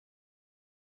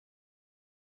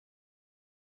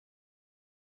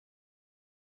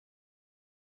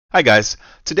Hi guys,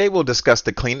 today we'll discuss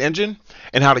the clean engine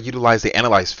and how to utilize the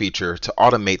analyze feature to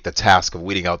automate the task of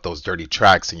weeding out those dirty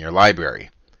tracks in your library.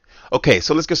 Okay,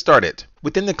 so let's get started.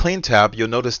 Within the clean tab, you'll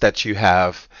notice that you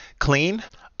have clean,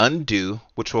 undo,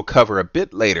 which we'll cover a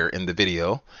bit later in the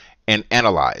video, and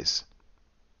analyze.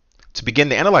 To begin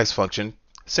the analyze function,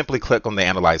 simply click on the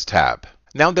analyze tab.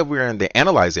 Now that we're in the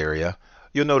analyze area,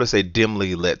 you'll notice a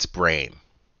dimly lit brain.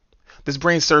 This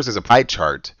brain serves as a pie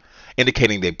chart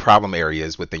indicating the problem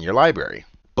areas within your library.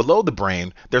 Below the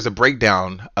brain, there's a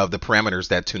breakdown of the parameters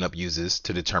that TuneUp uses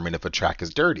to determine if a track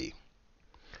is dirty.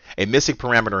 A missing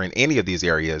parameter in any of these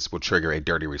areas will trigger a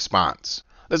dirty response.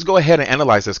 Let's go ahead and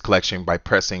analyze this collection by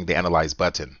pressing the Analyze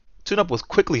button. TuneUp will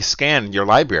quickly scan your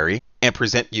library and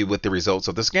present you with the results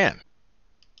of the scan.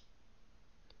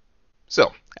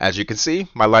 So, as you can see,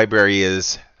 my library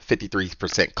is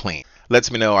 53% clean.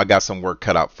 Lets me know I got some work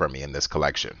cut out for me in this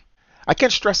collection. I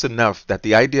can't stress enough that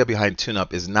the idea behind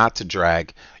TuneUp is not to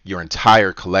drag your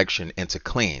entire collection into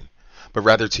clean, but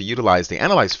rather to utilize the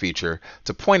Analyze feature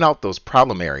to point out those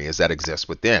problem areas that exist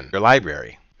within your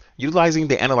library. Utilizing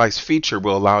the Analyze feature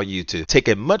will allow you to take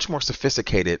a much more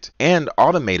sophisticated and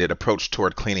automated approach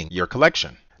toward cleaning your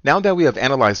collection. Now that we have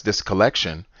analyzed this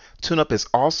collection, TuneUp has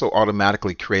also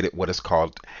automatically created what is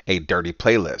called a dirty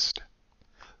playlist.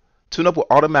 TuneUp will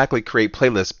automatically create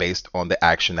playlists based on the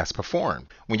action that's performed.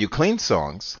 When you clean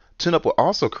songs, TuneUp will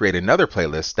also create another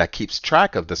playlist that keeps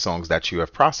track of the songs that you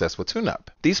have processed with TuneUp.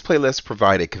 These playlists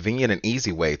provide a convenient and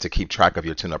easy way to keep track of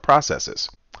your TuneUp processes.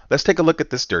 Let's take a look at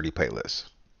this dirty playlist.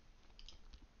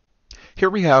 Here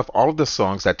we have all of the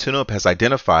songs that TuneUp has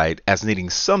identified as needing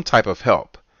some type of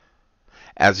help.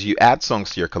 As you add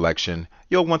songs to your collection,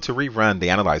 you'll want to rerun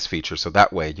the Analyze feature so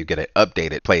that way you get an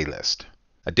updated playlist.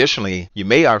 Additionally, you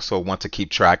may also want to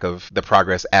keep track of the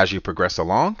progress as you progress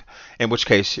along, in which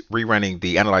case rerunning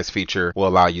the Analyze feature will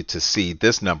allow you to see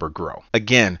this number grow.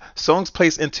 Again, songs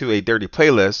placed into a dirty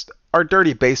playlist are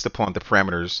dirty based upon the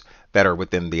parameters that are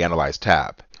within the Analyze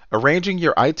tab. Arranging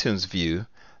your iTunes view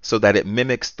so that it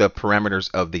mimics the parameters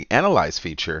of the Analyze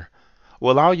feature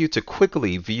will allow you to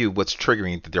quickly view what's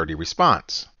triggering the dirty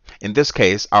response. In this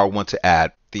case, I'll want to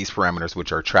add these parameters,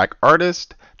 which are track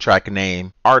artist, track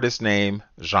name, artist name,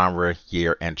 genre,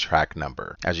 year, and track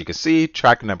number. As you can see,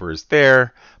 track number is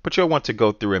there, but you'll want to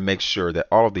go through and make sure that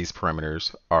all of these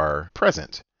parameters are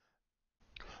present.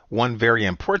 One very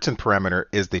important parameter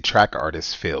is the track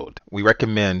artist field. We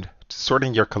recommend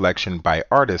sorting your collection by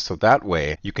artist so that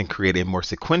way you can create a more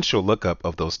sequential lookup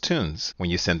of those tunes when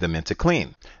you send them into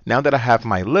clean. Now that I have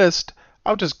my list,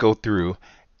 I'll just go through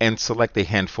and select a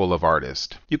handful of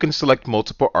artists. You can select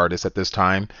multiple artists at this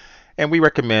time, and we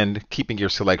recommend keeping your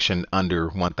selection under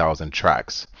 1,000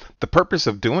 tracks. The purpose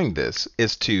of doing this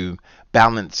is to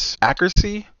balance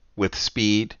accuracy with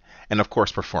speed and of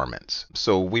course performance.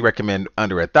 So we recommend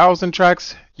under 1,000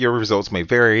 tracks. Your results may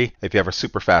vary. If you have a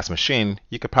super fast machine,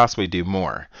 you could possibly do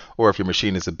more. Or if your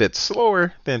machine is a bit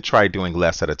slower, then try doing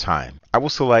less at a time. I will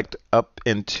select up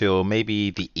until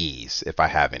maybe the E's if I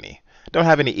have any. Don't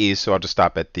have any E's, so I'll just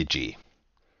stop at the G.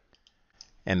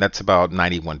 And that's about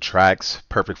 91 tracks,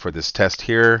 perfect for this test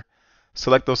here.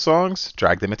 Select those songs,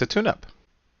 drag them into TuneUp.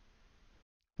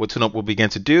 What TuneUp will begin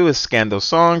to do is scan those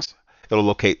songs. It'll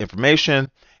locate information,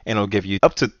 and it'll give you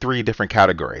up to 3 different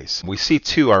categories. We see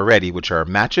 2 already, which are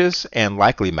matches and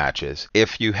likely matches.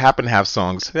 If you happen to have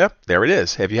songs, yep, there it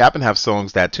is. If you happen to have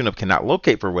songs that TuneUp cannot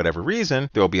locate for whatever reason,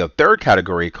 there will be a 3rd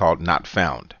category called not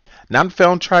found.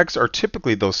 Non-found tracks are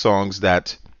typically those songs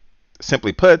that,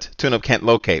 simply put, TuneUp can't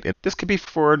locate. And this could be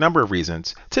for a number of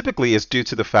reasons. Typically, it's due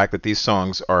to the fact that these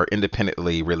songs are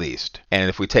independently released. And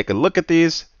if we take a look at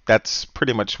these, that's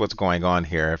pretty much what's going on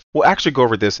here. We'll actually go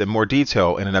over this in more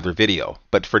detail in another video.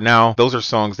 But for now, those are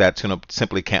songs that TuneUp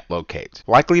simply can't locate.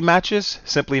 Likely matches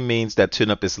simply means that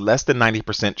TuneUp is less than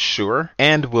 90% sure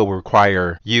and will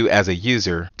require you as a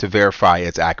user to verify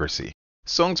its accuracy.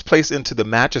 Songs placed into the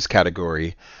matches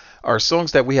category are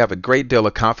songs that we have a great deal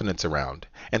of confidence around,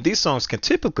 and these songs can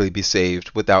typically be saved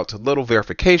without little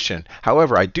verification.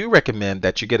 However, I do recommend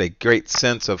that you get a great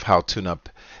sense of how TuneUp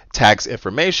tags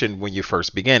information when you're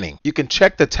first beginning. You can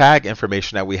check the tag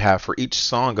information that we have for each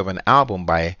song of an album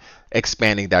by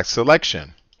expanding that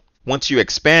selection. Once you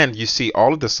expand, you see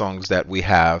all of the songs that we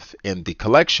have in the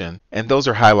collection, and those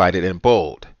are highlighted in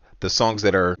bold. The songs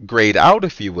that are grayed out,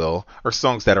 if you will, are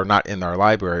songs that are not in our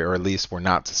library, or at least were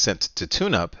not sent to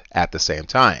TuneUp at the same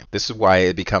time. This is why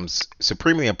it becomes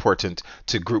supremely important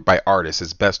to group by artist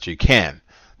as best you can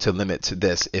to limit to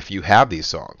this if you have these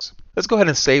songs. Let's go ahead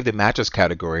and save the matches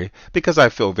category because I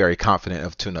feel very confident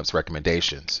of TuneUp's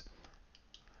recommendations.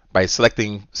 By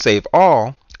selecting Save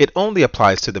All, It only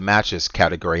applies to the matches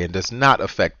category and does not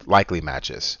affect likely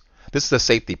matches. This is a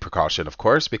safety precaution, of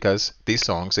course, because these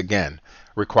songs, again,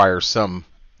 require some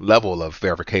level of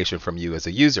verification from you as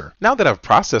a user. Now that I've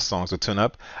processed songs with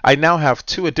TuneUp, I now have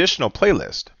two additional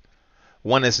playlists.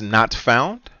 One is not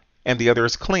found and the other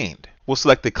is cleaned. We'll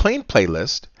select the clean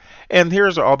playlist, and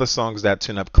here's all the songs that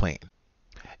TuneUp cleaned.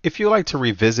 If you like to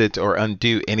revisit or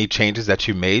undo any changes that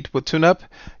you made with TuneUp,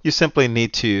 you simply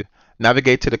need to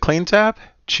navigate to the Clean tab,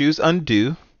 choose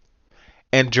Undo,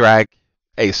 and drag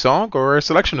a song or a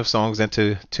selection of songs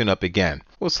into TuneUp again.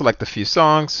 We'll select a few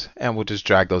songs and we'll just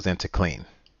drag those into Clean.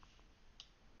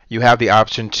 You have the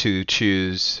option to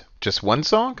choose just one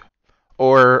song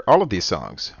or all of these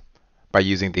songs by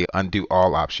using the Undo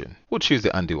All option. We'll choose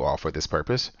the Undo All for this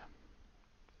purpose.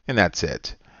 And that's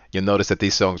it. You'll notice that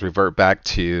these songs revert back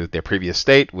to their previous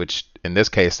state, which in this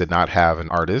case did not have an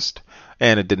artist,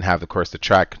 and it didn't have, of course, the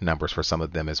track numbers for some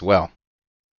of them as well.